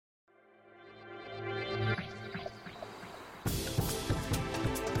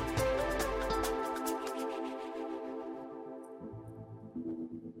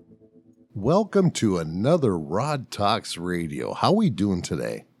Welcome to another Rod Talks Radio. How we doing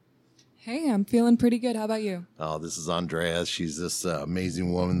today? Hey, I'm feeling pretty good. How about you? Oh, this is Andrea. She's this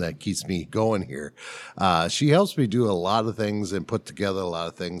amazing woman that keeps me going here. She helps me do a lot of things and put together a lot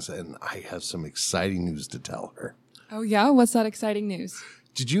of things, and I have some exciting news to tell her. Oh, yeah? What's that exciting news?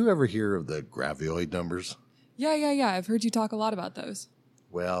 Did you ever hear of the Gravioid numbers? Yeah. I've heard you talk a lot about those.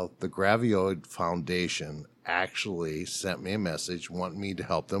 Well, the Gravioid Foundation actually sent me a message wanting me to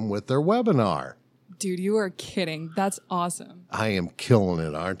help them with their webinar. Dude, you are kidding. That's awesome. I am killing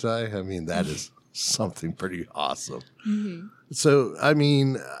it, aren't I? I mean, that is something pretty awesome. Mm-hmm. So, I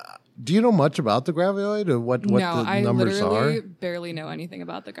mean, do you know much about the Gravioid or what the numbers are? No, I literally barely know anything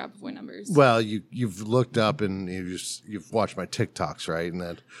about the Gravioid numbers. Well, you've looked up and you've watched my TikToks, right? And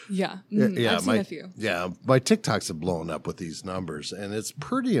that yeah, I've seen a few. Yeah, my TikToks have blown up with these numbers, and it's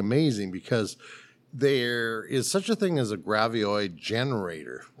pretty amazing because there is such a thing as a Gravioid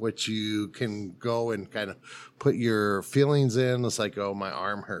generator, which you can go and kind of put your feelings in. It's like, oh, my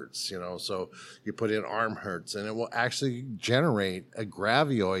arm hurts, so you put in arm hurts, and it will actually generate a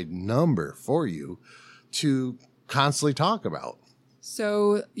Gravioid number for you to constantly talk about.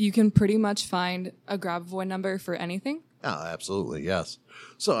 So you can pretty much find a Gravioid number for anything? Oh, absolutely, yes.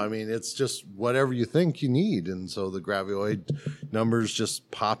 So, I mean, it's just whatever you think you need. And so the Gravioid numbers just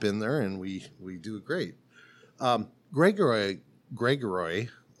pop in there and we do great. Gregory,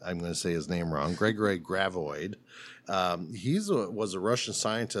 I'm going to say his name wrong, Gregory Gravioid, was a Russian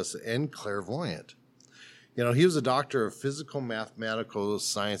scientist and clairvoyant. He was a doctor of physical mathematical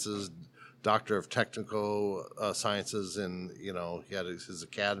sciences, doctor of technical sciences, and, he had his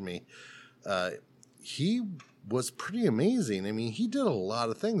academy. He was pretty amazing. I mean, he did a lot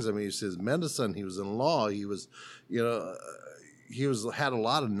of things. I mean, he was his medicine. He was in law. He was, had a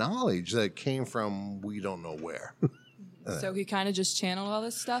lot of knowledge that came from we don't know where. So he kind of just channeled all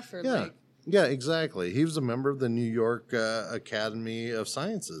this stuff, or yeah, yeah, exactly. He was a member of the New York Academy of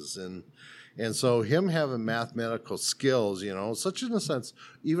Sciences, and so him having mathematical skills, such in a sense,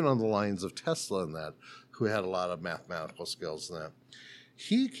 even on the lines of Tesla and that, who had a lot of mathematical skills and that.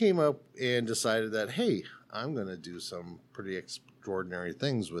 He came up and decided that, hey, I'm going to do some pretty extraordinary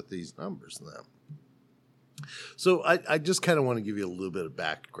things with these numbers and that. So I just kind of want to give you a little bit of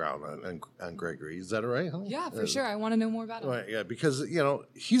background on Gregory. Is that all right? Huh? Yeah, for sure. I want to know more about him. Right, yeah, because,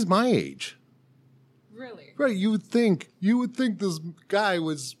 he's my age. Really? Right, you would think this guy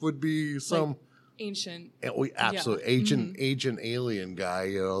would be some... Like ancient. Absolutely. Ancient alien guy,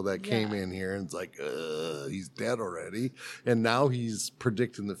 that came in here and it's like, he's dead already. And now he's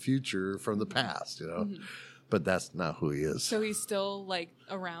predicting the future from the past, Mm-hmm. But that's not who he is. So he's still,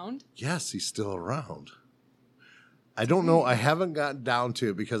 around? Yes, he's still around. I don't know. I haven't gotten down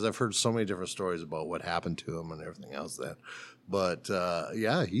to it because I've heard so many different stories about what happened to him and everything else then. But,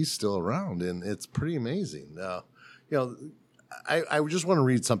 yeah, he's still around, and it's pretty amazing. I just want to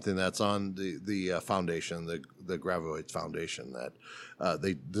read something that's on the foundation, the Gravioid Foundation. That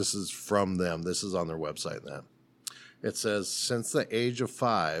this is from them. This is on their website. That it says, since the age of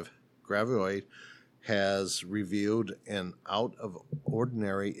 5, Gravioid has revealed an out of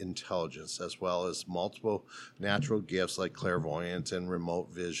ordinary intelligence, as well as multiple natural gifts like clairvoyance and remote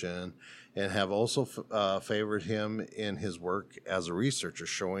vision, and have also favored him in his work as a researcher,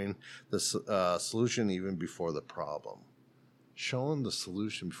 showing the solution even before the problem. Showing the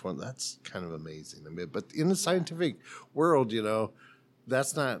solution before, that's kind of amazing. I mean, but in the scientific world,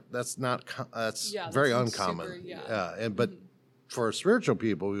 that's very uncommon. Super, But for spiritual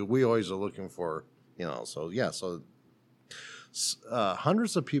people, we always are looking for, so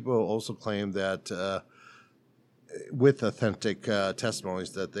hundreds of people also claim that with authentic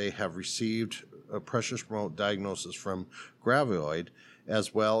testimonies that they have received a precious remote diagnosis from Gravioid,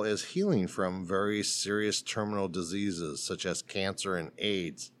 as well as healing from very serious terminal diseases such as cancer and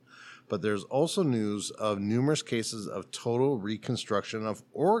AIDS. But there's also news of numerous cases of total reconstruction of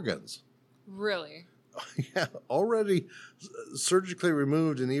organs. Really? Yeah, already surgically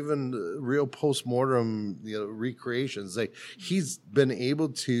removed, and even real post-mortem recreations. He's been able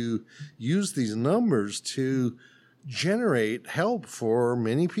to use these numbers to generate help for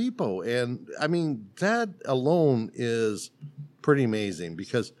many people. And, I mean, that alone is pretty amazing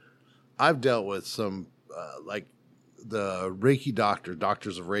because I've dealt with some the Reiki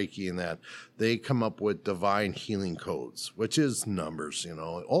doctors of Reiki, and that they come up with divine healing codes, which is numbers,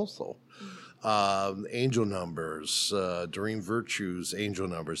 also. Angel numbers, Doreen Virtue's angel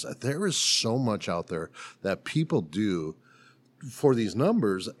numbers. There is so much out there that people do for these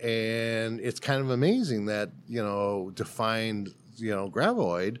numbers, and it's kind of amazing that, to find,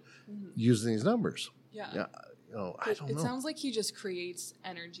 Gravioid using these numbers. Yeah. I don't It know. sounds like he just creates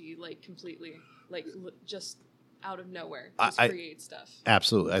energy, like completely, like just out of nowhere, I- just I- create stuff.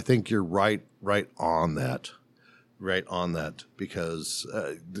 Absolutely. I think you're right on that. Right on that, because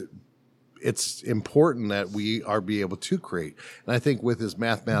it's important that we are be able to create. And I think with his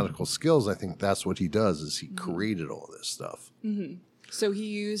mathematical skills, I think that's what he does, is he created all this stuff. So he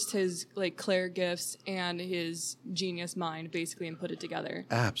used his like Claire gifts and his genius mind basically and put it together.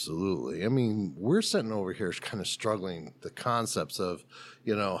 Absolutely. I mean, we're sitting over here kind of struggling the concepts of,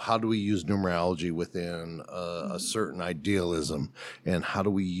 how do we use numerology within a certain idealism, and how do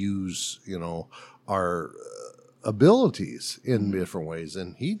we use, our abilities in different ways.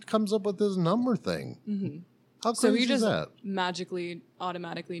 And he comes up with this number thing. How So crazy he is just that? magically,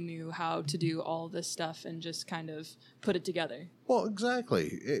 automatically knew how to do all this stuff and just kind of put it together. Well,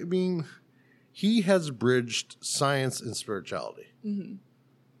 exactly. I mean, he has bridged science and spirituality.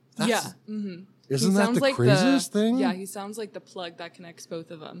 Yeah. Isn't He that sounds the like craziest thing? Yeah, he sounds like the plug that connects both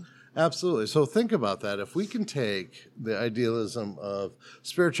of them. Absolutely. So think about that. If we can take the idealism of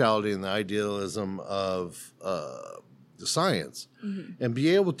spirituality and the idealism of the science and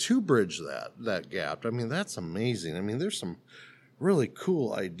be able to bridge that gap, I mean, that's amazing. I mean, there's some really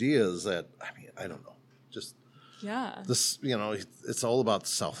cool ideas that, I don't know, just Yeah. this, it's all about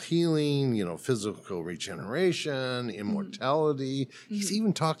self-healing, physical regeneration, immortality. He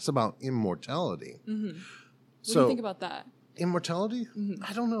even talks about immortality. What do you think about that? Immortality?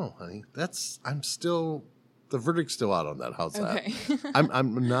 I don't know, honey. The verdict's still out on that. How's Okay. that?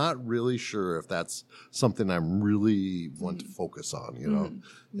 I'm not really sure if that's something I really want to focus on,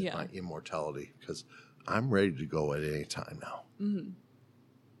 Yeah. my immortality, because I'm ready to go at any time now.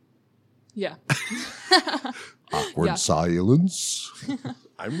 Yeah. Awkward Yeah. silence.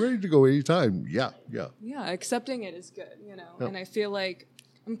 I'm ready to go anytime. Yeah. Yeah, accepting it is good, And I feel like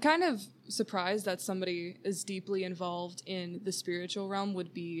I'm kind of surprised that somebody as deeply involved in the spiritual realm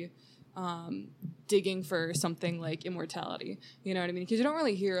would be digging for something like immortality. You know what I mean? Because you don't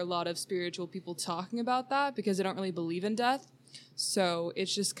really hear a lot of spiritual people talking about that because they don't really believe in death. So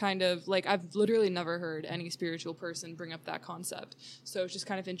it's just kind of like I've literally never heard any spiritual person bring up that concept. So it's just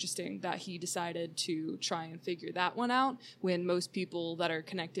kind of interesting that he decided to try and figure that one out when most people that are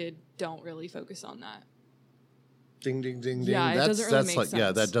connected don't really focus on that. Ding, ding, ding, ding. Yeah, it doesn't really make sense.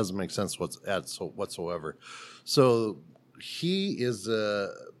 Yeah, that doesn't make sense whatsoever. So he is a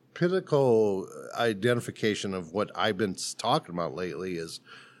pinnacle identification of what I've been talking about lately, is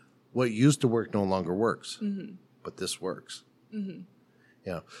what used to work no longer works, but this works.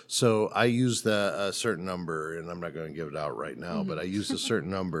 Yeah. So I used a certain number, and I'm not going to give it out right now, but I used a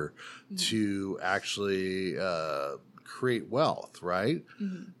certain number to actually create wealth, right?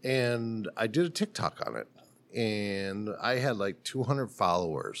 And I did a TikTok on it. And I had like 200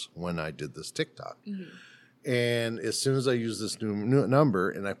 followers when I did this TikTok. And as soon as I used this new number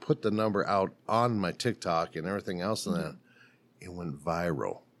and I put the number out on my TikTok and everything else in that, it went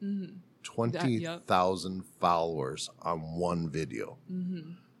viral. 20,000 followers on one video.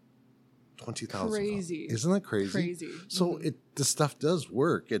 20,000. Crazy. Isn't that crazy? Crazy. So this stuff does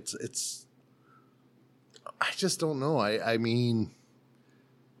work. It's I just don't know. I mean,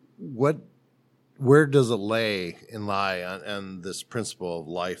 where does it lie on this principle of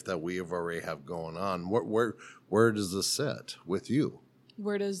life that we have already have going on? Where does this sit with you?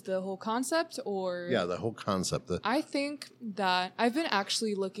 Where does the whole concept or... Yeah, the whole concept. I think that I've been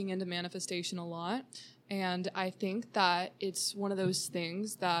actually looking into manifestation a lot, and I think that it's one of those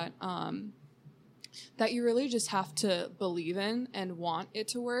things that that you really just have to believe in and want it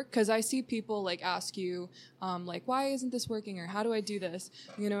to work. Because I see people like ask you, like, why isn't this working, or how do I do this?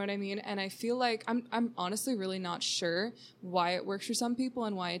 You know what I mean? And I feel like I'm honestly really not sure why it works for some people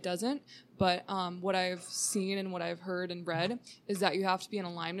and why it doesn't. But what I've seen and what I've heard and read is that you have to be in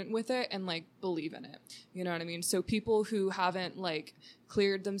alignment with it and like believe in it. You know what I mean? So people who haven't like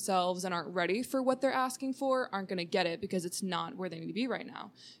cleared themselves and aren't ready for what they're asking for aren't going to get it because it's not where they need to be right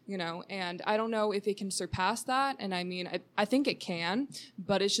now, and I don't know if it can surpass that. And I mean, I think it can,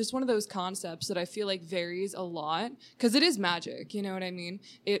 but it's just one of those concepts that I feel like varies a lot because it is magic. You know what I mean?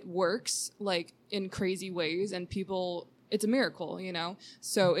 It works like in crazy ways and it's a miracle,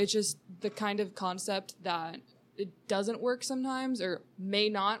 So it's just the kind of concept that it doesn't work sometimes or may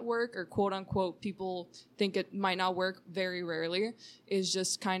not work, or quote unquote people think it might not work very rarely, is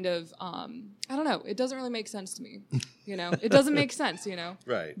just kind of, I don't know. It doesn't really make sense to me. It doesn't make sense,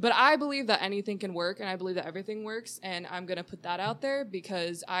 Right. But I believe that anything can work, and I believe that everything works. And I'm going to put that out there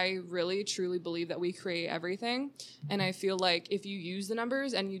because I really, truly believe that we create everything. And I feel like if you use the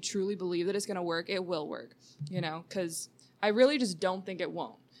numbers and you truly believe that it's going to work, it will work, because I really just don't think it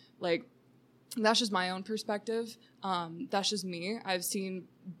won't. Like, That's just my own perspective. That's just me. I've seen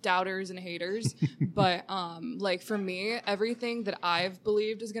doubters and haters, but like for me, everything that I've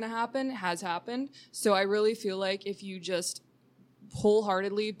believed is going to happen has happened. So I really feel like if you just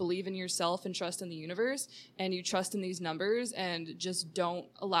wholeheartedly believe in yourself and trust in the universe, and you trust in these numbers and just don't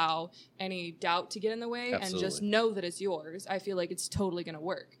allow any doubt to get in the way, Absolutely. and just know that it's yours, I feel like it's totally going to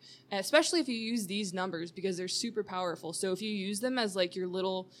work. And especially if you use these numbers, because they're super powerful. So if you use them as like your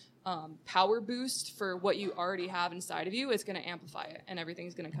little power boost for what you already have inside of you, it's going to amplify it and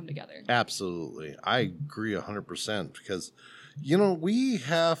everything's going to come together. Absolutely. I agree 100% because, you know, we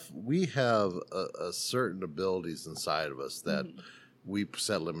have a certain abilities inside of us that we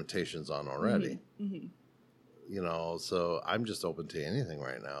set limitations on already. Mm-hmm. You know, so I'm just open to anything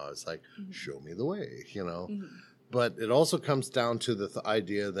right now. It's like, show me the way, you know. But it also comes down to the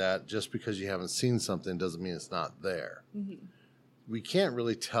idea that just because you haven't seen something doesn't mean it's not there. We can't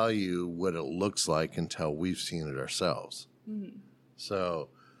really tell you what it looks like until we've seen it ourselves. So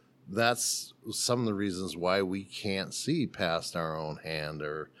that's some of the reasons why we can't see past our own hand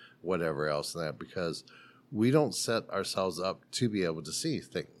or whatever else in that, because we don't set ourselves up to be able to see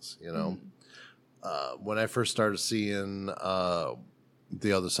things, you know. When I first started seeing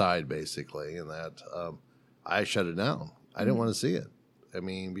the other side, basically, and that I shut it down. I didn't want to see it. I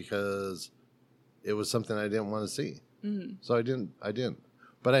mean, because it was something I didn't want to see. So I didn't.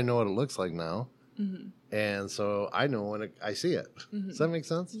 But I know what it looks like now. And so I know when I see it. Does that make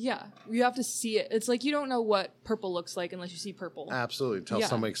sense? Yeah. You have to see it. It's like you don't know what purple looks like unless you see purple. Absolutely. Until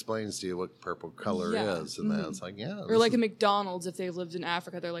somebody explains to you what purple color is. And then it's like, or like a McDonald's, if they've lived in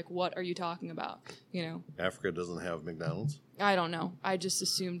Africa, they're like, what are you talking about? You know? Africa doesn't have McDonald's? I don't know. I just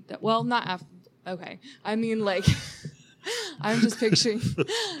assumed that. Well, not Africa. Okay. I mean, like... I'm just picturing.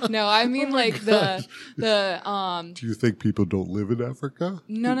 No, I mean like the. Do you think people don't live in Africa?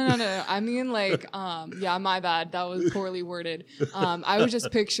 No. I mean like yeah, my bad. That was poorly worded. I was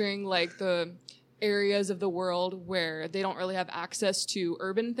just picturing like the areas of the world where they don't really have access to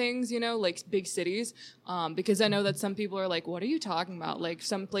urban things, you know, like big cities. Because I know that some people are like, what are you talking about? Like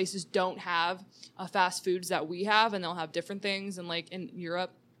some places don't have fast foods that we have, and they'll have different things. And like in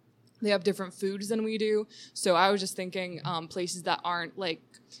Europe, they have different foods than we do. So I was just thinking places that aren't like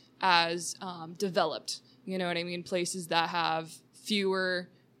as developed, you know what I mean? Places that have fewer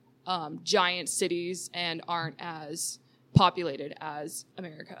giant cities and aren't as populated as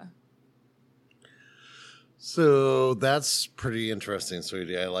America. So that's pretty interesting,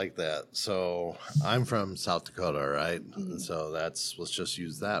 sweetie. I like that. So I'm from South Dakota, right? So let's just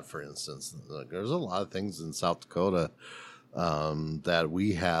use that for instance. There's a lot of things in South Dakota that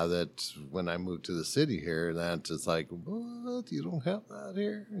we have that when I moved to the city here, that it's like, what? You don't have that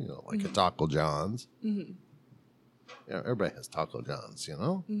here? You know, like a Taco John's. Yeah, everybody has Taco John's, you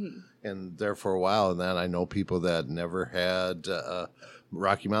know? And there for a while, and then I know people that never had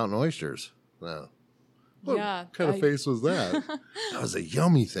Rocky Mountain oysters. What kind of face was that? That was a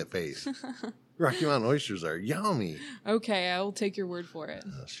yummy face. Rocky Mountain oysters are yummy. Okay, I will take your word for it.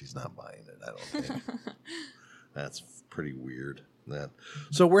 She's not buying it, I don't think. That's pretty weird.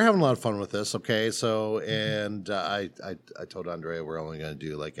 So we're having a lot of fun with this, okay? So, and I told Andrea we're only going to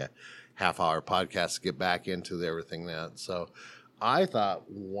do like a half-hour podcast to get back into everything that. So I thought,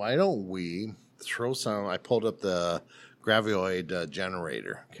 why don't we throw some? I pulled up the Gravioid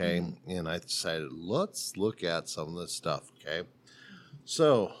generator, okay? And I decided, let's look at some of this stuff, okay?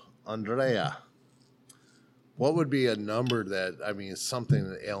 So, Andrea, what would be a number that, I mean, something,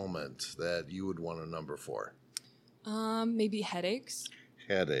 an ailment that you would want a number for? Maybe headaches.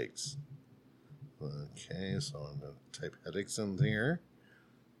 Headaches. Okay, so I'm going to type headaches in here.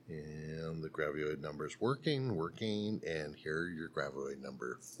 And the Gravioid number is working, and here your Gravioid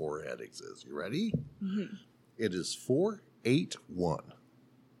number for headaches is. You ready? It is 481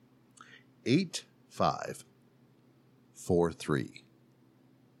 8543.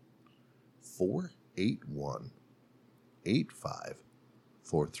 481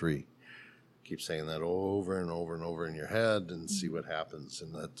 8543. Keep saying that over and over and over in your head and see what happens.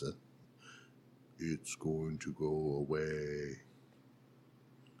 And that it's going to go away.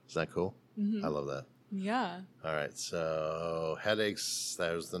 Is that cool? I love that. Yeah. All right. So headaches,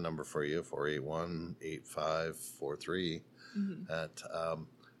 that was the number for you, 481-8543.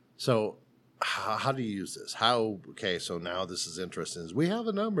 So how do you use this? Okay, so now this is interesting. We have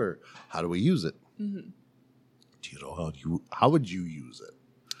a number. How do we use it? Do you know how would you use it?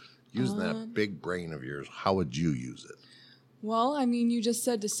 Using that big brain of yours, how would you use it? Well, I mean, you just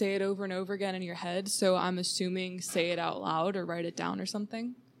said to say it over and over again in your head, so I'm assuming say it out loud or write it down or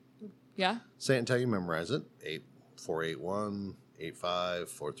something. Yeah? Say it until you memorize it. 481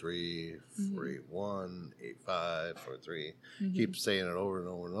 8543 481 8543. Keep saying it over and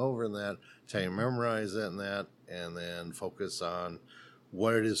over and over in that till you memorize it and then focus on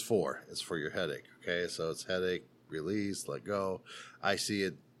what it is for. It's for your headache. Okay, so it's headache, release, let go. I see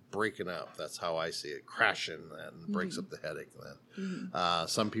it breaking up. That's how I see it, crashing and breaks up the headache then.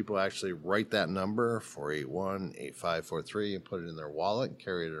 Some people actually write that number 481 8543 and put it in their wallet and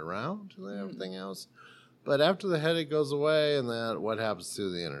carry it around and everything else. But after the headache goes away and that, what happens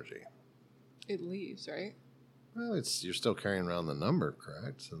to the energy? It leaves, right? Well, you're still carrying around the number,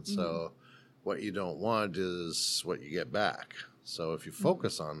 correct? And so what you don't want is what you get back. So if you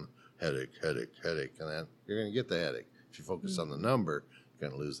focus on headache, and then you're going to get the headache. If you focus on the number, you're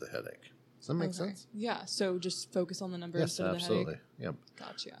going to lose the headache. Does that make sense? Yeah. So just focus on the number Yes, instead of the headache. absolutely. Yep.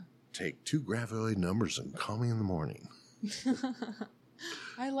 Gotcha. Take 2 Graviloid numbers and call me in the morning.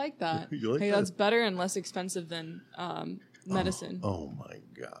 I like that. You like hey, that? that's better and less expensive than medicine. Oh my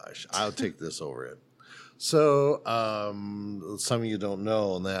gosh. I'll take this over it. So, some of you don't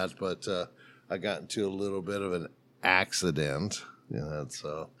know that, but I got into a little bit of an accident.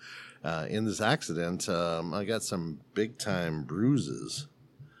 So in this accident, I got some big time bruises.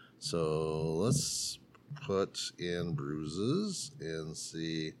 So let's put in bruises and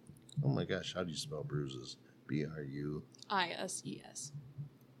see. Oh my gosh, how do you spell bruises? BRU. ISES.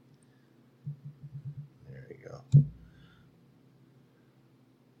 There you go.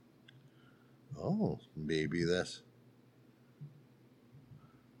 Oh, maybe that's.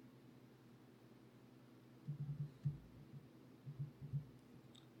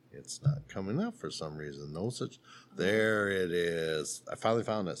 It's not coming up for some reason. No such. There it is. I finally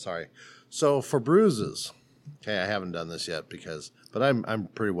found it. Sorry. So for bruises, okay, I haven't done this yet but I'm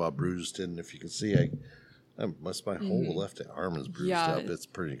pretty well bruised, and if you can see, my whole left arm is bruised up. It's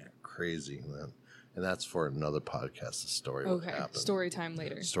pretty crazy, man. And that's for another podcast. The story. Okay. What happened. Story time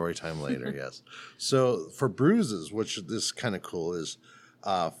later. Story time later. Yes. So for bruises, which this kind of cool is,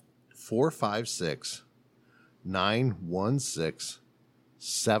 456 916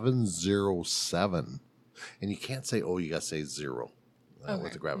 707, and you can't say you got to say 0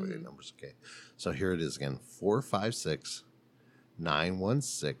 with the Graviloid numbers. Okay. So here it is again: 456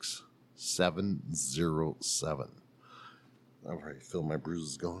 916 707. I already feel my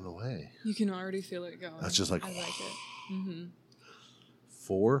bruises going away. You can already feel it going. That's just like, I like it.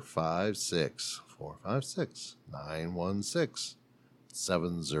 456 916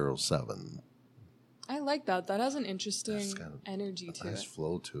 707. I like that. That has an interesting kind of energy to nice it.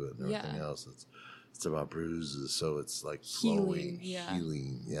 flow to it and everything else. It's about bruises, so it's like Healing, flowing,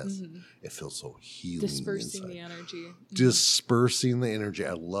 healing. Yes, it feels so healing. Dispersing the energy. Dispersing the energy.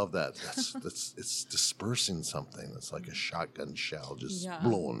 I love that. It's dispersing something. It's like a shotgun shell, just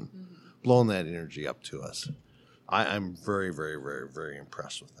blowing that energy up to us. I'm very, very, very, very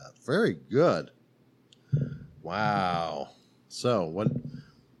impressed with that. Very good. Wow. So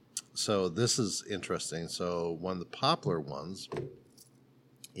this is interesting. So one of the popular ones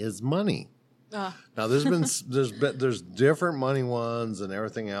is money. Now there's different money ones and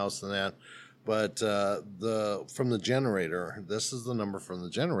everything else than that, but from the generator, this is the number from the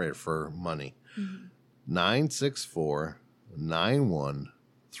generator for money: 964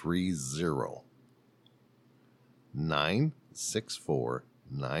 9130. 964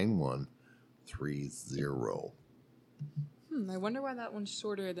 9130. I wonder why that one's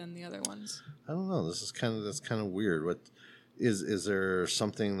shorter than the other ones. I don't know. That's kind of weird. What is there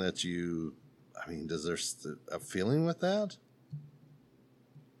something that you? I mean, does there a feeling with that?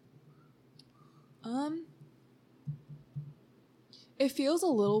 It feels a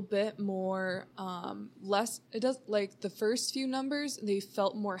little bit more less. It does, like the first few numbers, they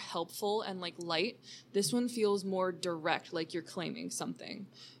felt more helpful and like light. This one feels more direct, like you're claiming something.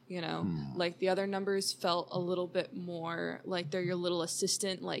 Like the other numbers felt a little bit more like they're your little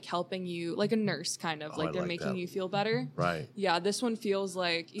assistant, like helping you, like a nurse kind of, like they're making you feel better. Right. Yeah, this one feels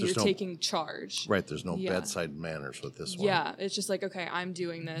like you're taking charge. Right, there's no bedside manners with this one. Yeah, it's just like, okay, I'm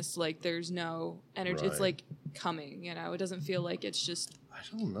doing this. Like there's no energy. It's like coming, It doesn't feel like it's just. I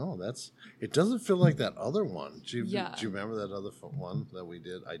don't know. It doesn't feel like that other one. Do you remember that other one that we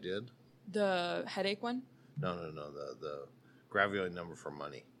did? I did? The headache one? No. The Graviloid number for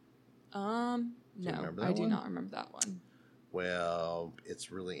money. No, I do not remember that one. Well, it's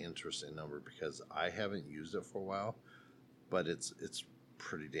really interesting number because I haven't used it for a while, but it's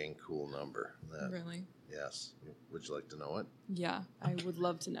pretty dang cool number. Really? Yes. Would you like to know it? Yeah, I would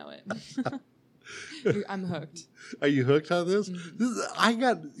love to know it. I'm hooked. Are you hooked on this? I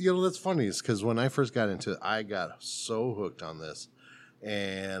got, that's funny. It's because when I first got into it, I got so hooked on this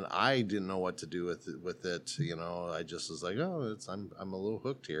and I didn't know what to do with it. You know, I just was like, oh, I'm a little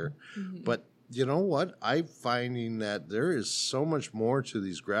hooked here. Mhm. But you know what? I'm finding that there is so much more to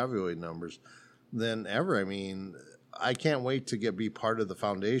these Gravioid numbers than ever. I mean, I can't wait to be part of the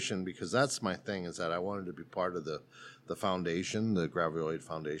foundation, because that's my thing, is that I wanted to be part of the foundation, the Gravioid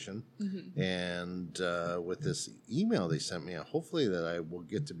Foundation. Mhm. And with this email they sent me, hopefully that I will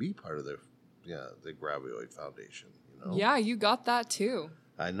get to be part of the Gravioid Foundation. You know? Yeah, you got that too.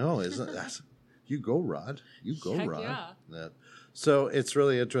 I know, isn't that? You go, Rod. You go, Heck Rod. yeah. So it's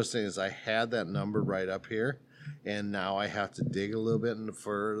really interesting. Is I had that number right up here, and now I have to dig a little bit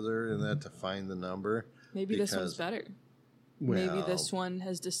further in that to find the number. Maybe this one's better. Maybe Well, this one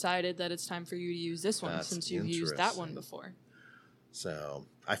has decided that it's time for you to use this one, That's since you've used that one interesting. before. So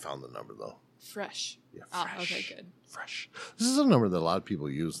I found the number though. Fresh. Yeah, Ah, fresh. okay, good. Fresh. This is a number that a lot of people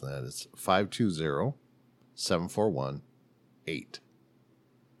use. That it's 520-741-8.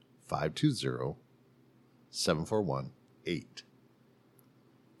 520-741-8.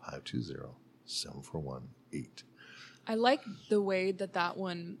 520-741-8. I like the way that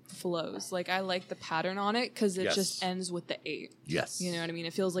one flows. Like, I like the pattern on it because it Yes. just ends with the 8. Yes. You know what I mean?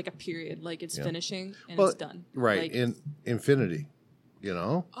 It feels like a period, like it's Yeah. finishing and Well, it's done. Right. Like, In infinity, you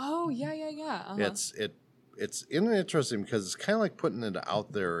know? oh, yeah. Uh-huh. It's interesting because it's kind of like putting it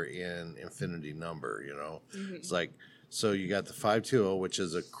out there in infinity number, you know? Mhm. It's like, so you got the 520, which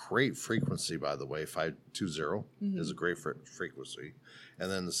is a great frequency, by the way. 520 is a great frequency. And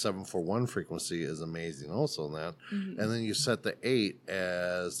then the 741 frequency is amazing also in that. Mhm. And then you set the 8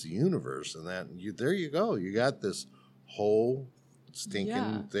 as the universe, and there you go. You got this whole stinking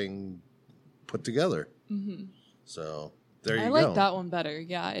Yeah. thing put together. Mhm. So there you I go. like that one better.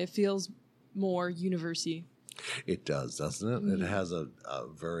 Yeah, it feels more university. It does, doesn't it? Mhm. It has a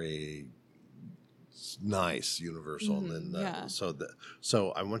very nice universal. Mhm, And then, yeah.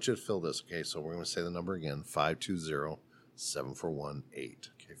 so I want you to fill this. Okay, so we're going to say the number again: 520-741-8.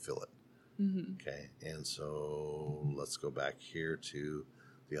 Okay, fill it. Hmm. Okay, and so let's go back here to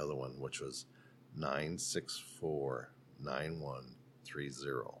the other one, which was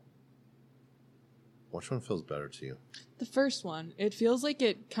 964-9130. Which one feels better to you? The first one, it feels like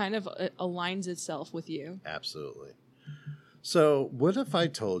it kind of aligns itself with you. Absolutely. So, what if I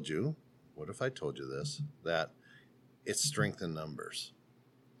told you this, that it's strength in numbers?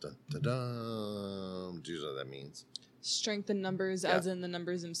 Dun, dun, dun. Do you know what that means? Strength in numbers, Yeah. as in the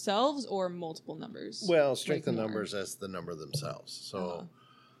numbers themselves, or multiple numbers? Well, strength Like in more. numbers as the number themselves. So, Uh-huh.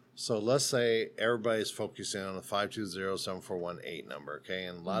 so let's say everybody's focusing on the 520-741-8 number, okay?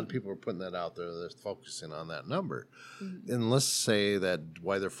 And a lot of Mhm. people are putting that out there. They're focusing on that number. Mhm. And let's say that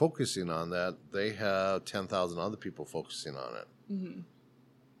while they're focusing on that, they have 10,000 other people focusing on it. Mhm.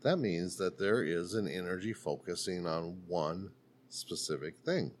 That means that there is an energy focusing on one specific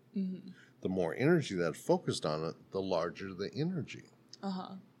thing. Mhm. The more energy that's focused on it, the larger the energy.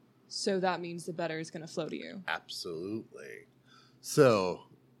 Uh-huh. So that means the better it's going to flow to you. Absolutely. So,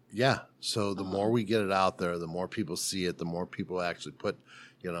 yeah. So the more we get it out there, the more people see it, the more people actually put,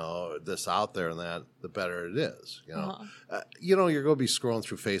 this out there, and that, the better it is. Uh-huh. You're going to be scrolling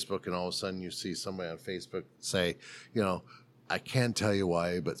through Facebook, and all of a sudden you see somebody on Facebook say, I can't tell you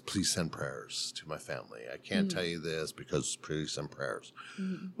why, but please send prayers to my family. I can't tell you this because please send prayers.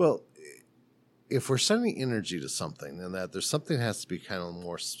 Mhm. Well, if we're sending energy to something, then that there's something that has to be kind of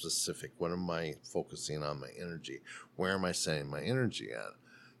more specific. What am I focusing on my energy? Where am I sending my energy at?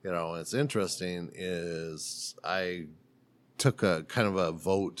 It's interesting is I took a kind of a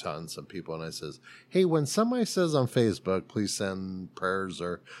vote on some people, and I says, hey, when somebody says on Facebook, please send prayers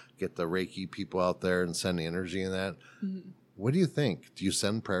or get the Reiki people out there and send energy in that. Mhm. What do you think? Do you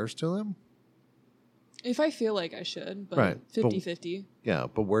send prayers to them? If I feel like I should, but Right. 50-50. Yeah,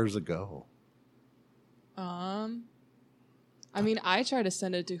 but where's it go? I mean, I try to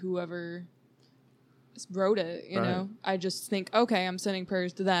send it to whoever wrote it, you know? I just think, okay, I'm sending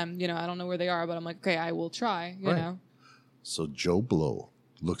prayers to them. I don't know where they are, but I'm like, okay, I will try, you Right. know? So Joe Blow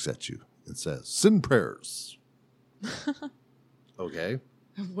looks at you and says, send prayers. Okay.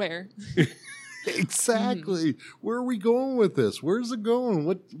 Where? Exactly. Where are we going with this? Where's it going?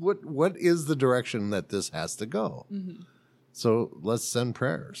 What is the direction that this has to go? Mhm. So let's send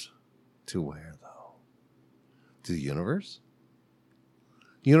prayers. To where, though? To the universe?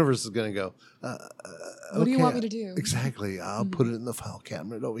 The universe is going to go, What do you want me to do? Exactly. I'll put it in the file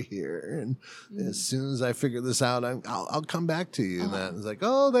cabinet over here. And as soon as I figure this out, I'll come back to you. And that it's like,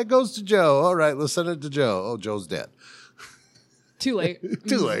 oh, that goes to Joe. All right, let's send it to Joe. Oh, Joe's dead. Too late.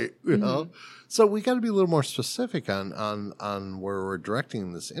 Too late, you know. So we got to be a little more specific on where we're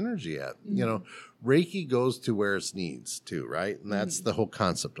directing this energy at. You know, Reiki goes to where it needs to, right? And that's the whole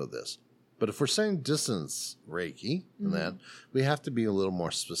concept of this. But if we're saying distance Reiki and that, we have to be a little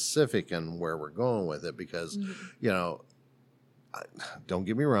more specific on where we're going with it because, you know, don't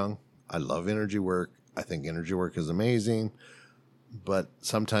get me wrong. I love energy work. I think energy work is amazing. But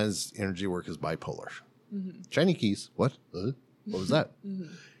sometimes energy work is bipolar. Shiny keys. What? What was that?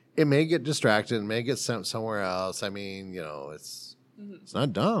 It may get distracted. It may get sent somewhere else. I mean, you know, it's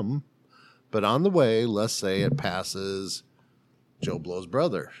not dumb. But on the way, let's say it passes Joe Blow's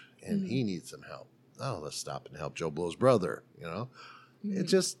brother and he needs some help. Oh, let's stop and help Joe Blow's brother, you know?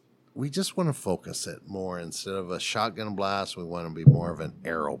 We just want to focus it more. Instead of a shotgun blast, we want to be more of an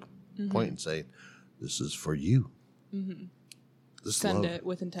arrow point and say, this is for you. This Send love it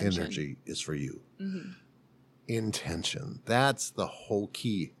with intention. energy is for you. Intention. That's the whole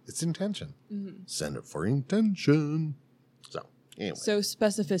key. It's intention. Send it for intention. So, anyway. So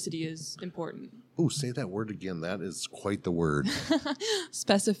specificity is important. Oh, say that word again. That is quite the word.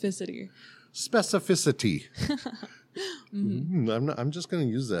 Specificity. Specificity. I'm just going to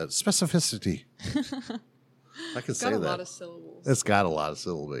use that. Specificity. I can say that. Got a lot of syllables. It's got a lot of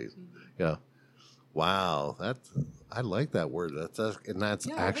syllables. Yeah. Wow. I like that word. That's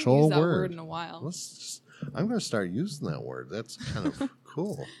actual I haven't used that word in a while. I'm going to start using that word. That's kind of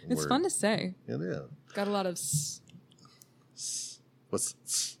cool. It's fun to say. It is. Got a lot of What's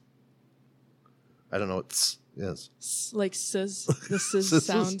s? I don't know what s is. like sis, the sis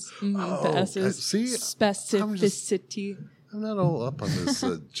sounds, the s's. See, specificity. I'm not all up on this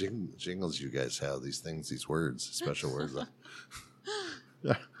jingles you guys have. These things, these words, special words.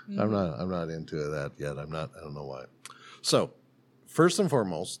 I'm not into that yet. I don't know why. So, first and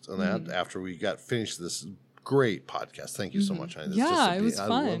foremost, on that, after we got finished this great podcast, thank you so much, honey. It was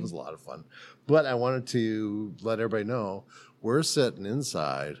fun. It was a lot of fun. But I wanted to let everybody know we're sitting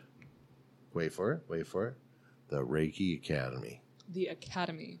inside. Wait for it. The Reiki Academy. The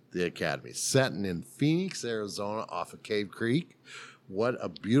Academy. Setting in Phoenix, Arizona, off of Cave Creek. What a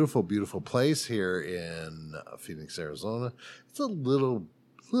beautiful, beautiful place here in Phoenix, Arizona. It's a little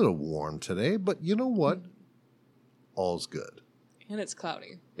warm today, but you know what? All's good. And it's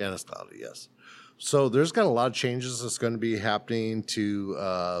cloudy. Yes. So there's got a lot of changes that's going to be happening to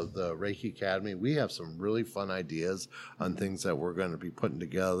the Reiki Academy. We have some really fun ideas on things that we're going to be putting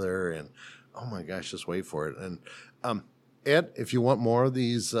together, and oh my gosh, just wait for it. And Ed, if you want more of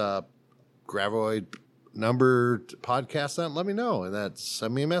these Gravoid numbered podcasts, then let me know, and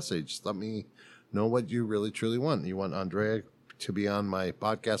send me a message. Let me know what you really truly want. You want Andrea to be on my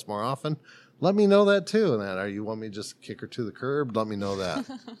podcast more often? Let me know that too. And or you want me to just kick her to the curb? Let me know that.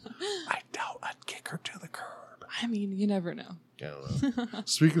 I doubt I'd kick her to the curb. I mean, you never know. I don't know.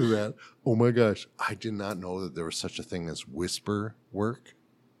 Speaking of that, oh my gosh, I did not know that there was such a thing as whisper work.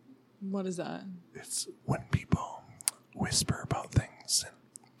 What is that? It's when people whisper about things and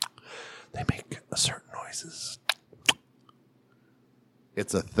they make certain noises.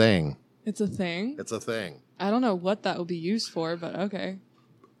 It's a thing. It's a thing? It's a thing. I don't know what that will be used for, but okay.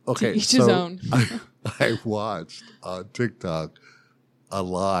 Okay, to each his own. I watched on TikTok a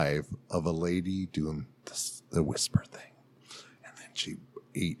live of a lady doing the whisper thing, and then she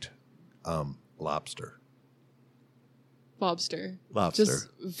ate lobster. Lobster. Lobster.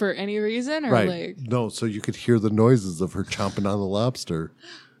 Just for any reason, or right? like No, so you could hear the noises of her chomping on the lobster.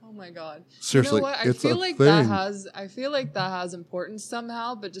 Oh my god! Seriously, you know what? I feel like that has importance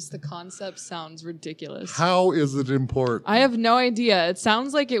somehow, but just the concept sounds ridiculous. How is it important? I have no idea. It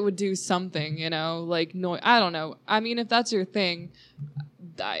sounds like it would do something, like I don't know. I mean, if that's your thing,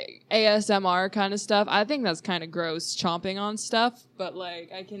 ASMR kind of stuff. I think that's kind of gross, chomping on stuff. But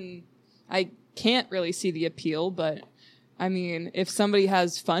like, I can't really see the appeal. But I mean, if somebody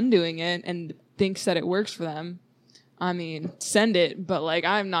has fun doing it and thinks that it works for them, I mean, send it, but like,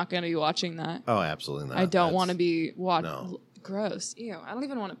 I'm not going to be watching that. Oh, absolutely not. I don't want to be watching. No. Gross. Ew. I don't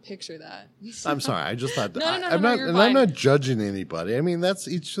even want to picture that. I'm sorry. I just thought I'm not judging anybody. I mean, that's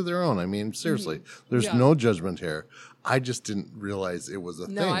each to their own. I mean, seriously, there's no judgment here. I just didn't realize it was a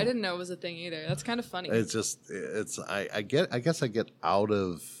thing. No, I didn't know it was a thing either. That's kind of funny. I guess I get out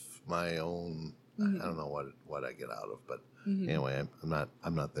of my own. I don't know what I get out of, but anyway,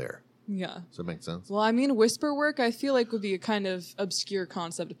 I'm not there. Yeah. Does that make sense? Well, I mean, whisper work, I feel like would be a kind of obscure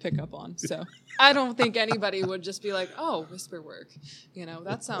concept to pick up on. So I don't think anybody would just be like, oh, whisper work.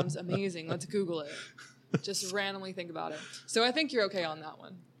 That sounds amazing. Let's Google it. Just randomly think about it. So I think you're okay on that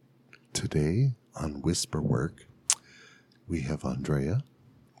one. Today on Whisper Work, we have Andrea.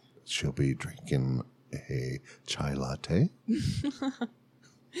 She'll be drinking a chai latte.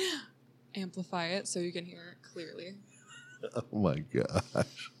 Amplify it so you can hear it clearly. Oh my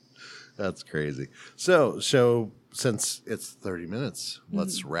gosh. That's crazy. So since it's 30 minutes,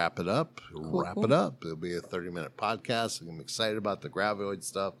 let's wrap it up. Wrap it up. It'll be a 30-minute podcast. I'm excited about the Graboid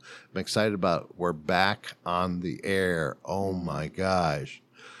stuff. I'm excited about we're back on the air. Oh my gosh.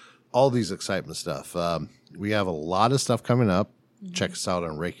 All these excitement stuff. We have a lot of stuff coming up. Check us out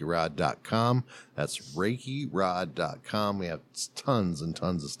on ReikiRod.com. That's ReikiRod.com. We have tons and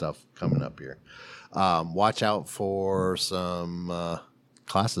tons of stuff coming up here. Watch out for some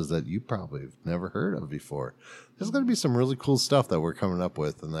classes that you probably have never heard of before. There's going to be some really cool stuff that we're coming up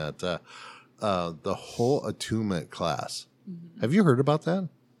with, and that the whole attunement class. Have you heard about that?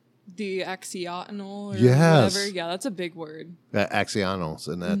 The axional or Yes. whatever. Yeah, that's a big word. Axionos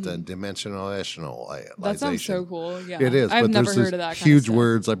and that dimensionalization. That sounds so cool. Yeah. It is. I've but never there's heard of that kind huge of stuff.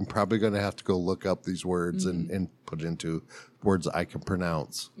 words. I'm probably going to have to go look up these words and put it into words I can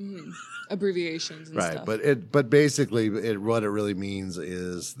pronounce. Abbreviations and Right, stuff. but basically, what it really means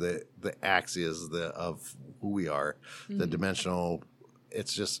is the axios of who we are, the dimensional.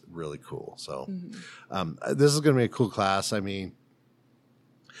 It's just really cool. So, this is going to be a cool class. I mean,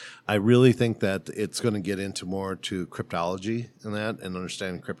 I really think that it's going to get into more to cryptology and that, and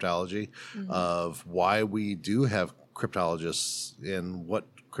understanding cryptology of why we do have cryptologists and what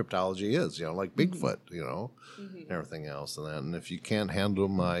cryptology is. You know, like Bigfoot. You know. And everything else and that. And if you can't handle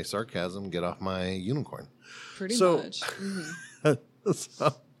my sarcasm, get off my unicorn. Pretty much.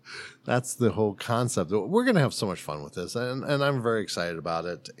 So that's the whole concept. We're going to have so much fun with this, and I'm very excited about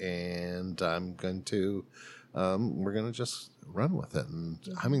it. And I'm going to, we're going to just run with it. And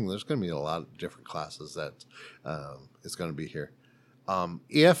I mean, there's going to be a lot of different classes that is going to be here.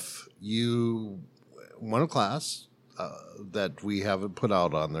 If you want a class that we haven't put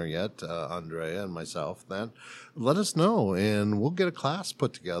out on there yet, Andrea and myself, then let us know, and we'll get a class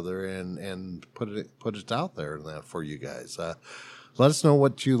put together and put it out there and that for you guys. Let us know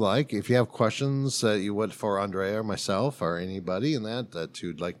what you like. If you have questions that you would for Andrea or myself or anybody in that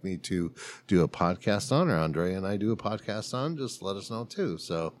you'd like me to do a podcast on, or Andrea and I do a podcast on, just let us know too.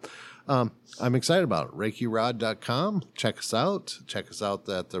 So I'm excited about it. ReikiRod.com. Check us out. Check us out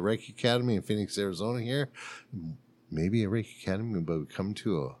at the Reiki Academy in Phoenix, Arizona here. Maybe a Reiki Academy will come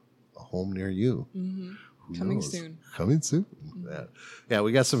to a home near you. Who Coming knows? soon. Coming soon. Yeah,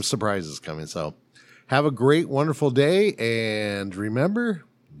 we got some surprises coming. So have a great, wonderful day. And remember,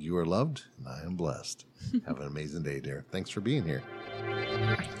 you are loved and I am blessed. Have an amazing day, dear. Thanks for being here.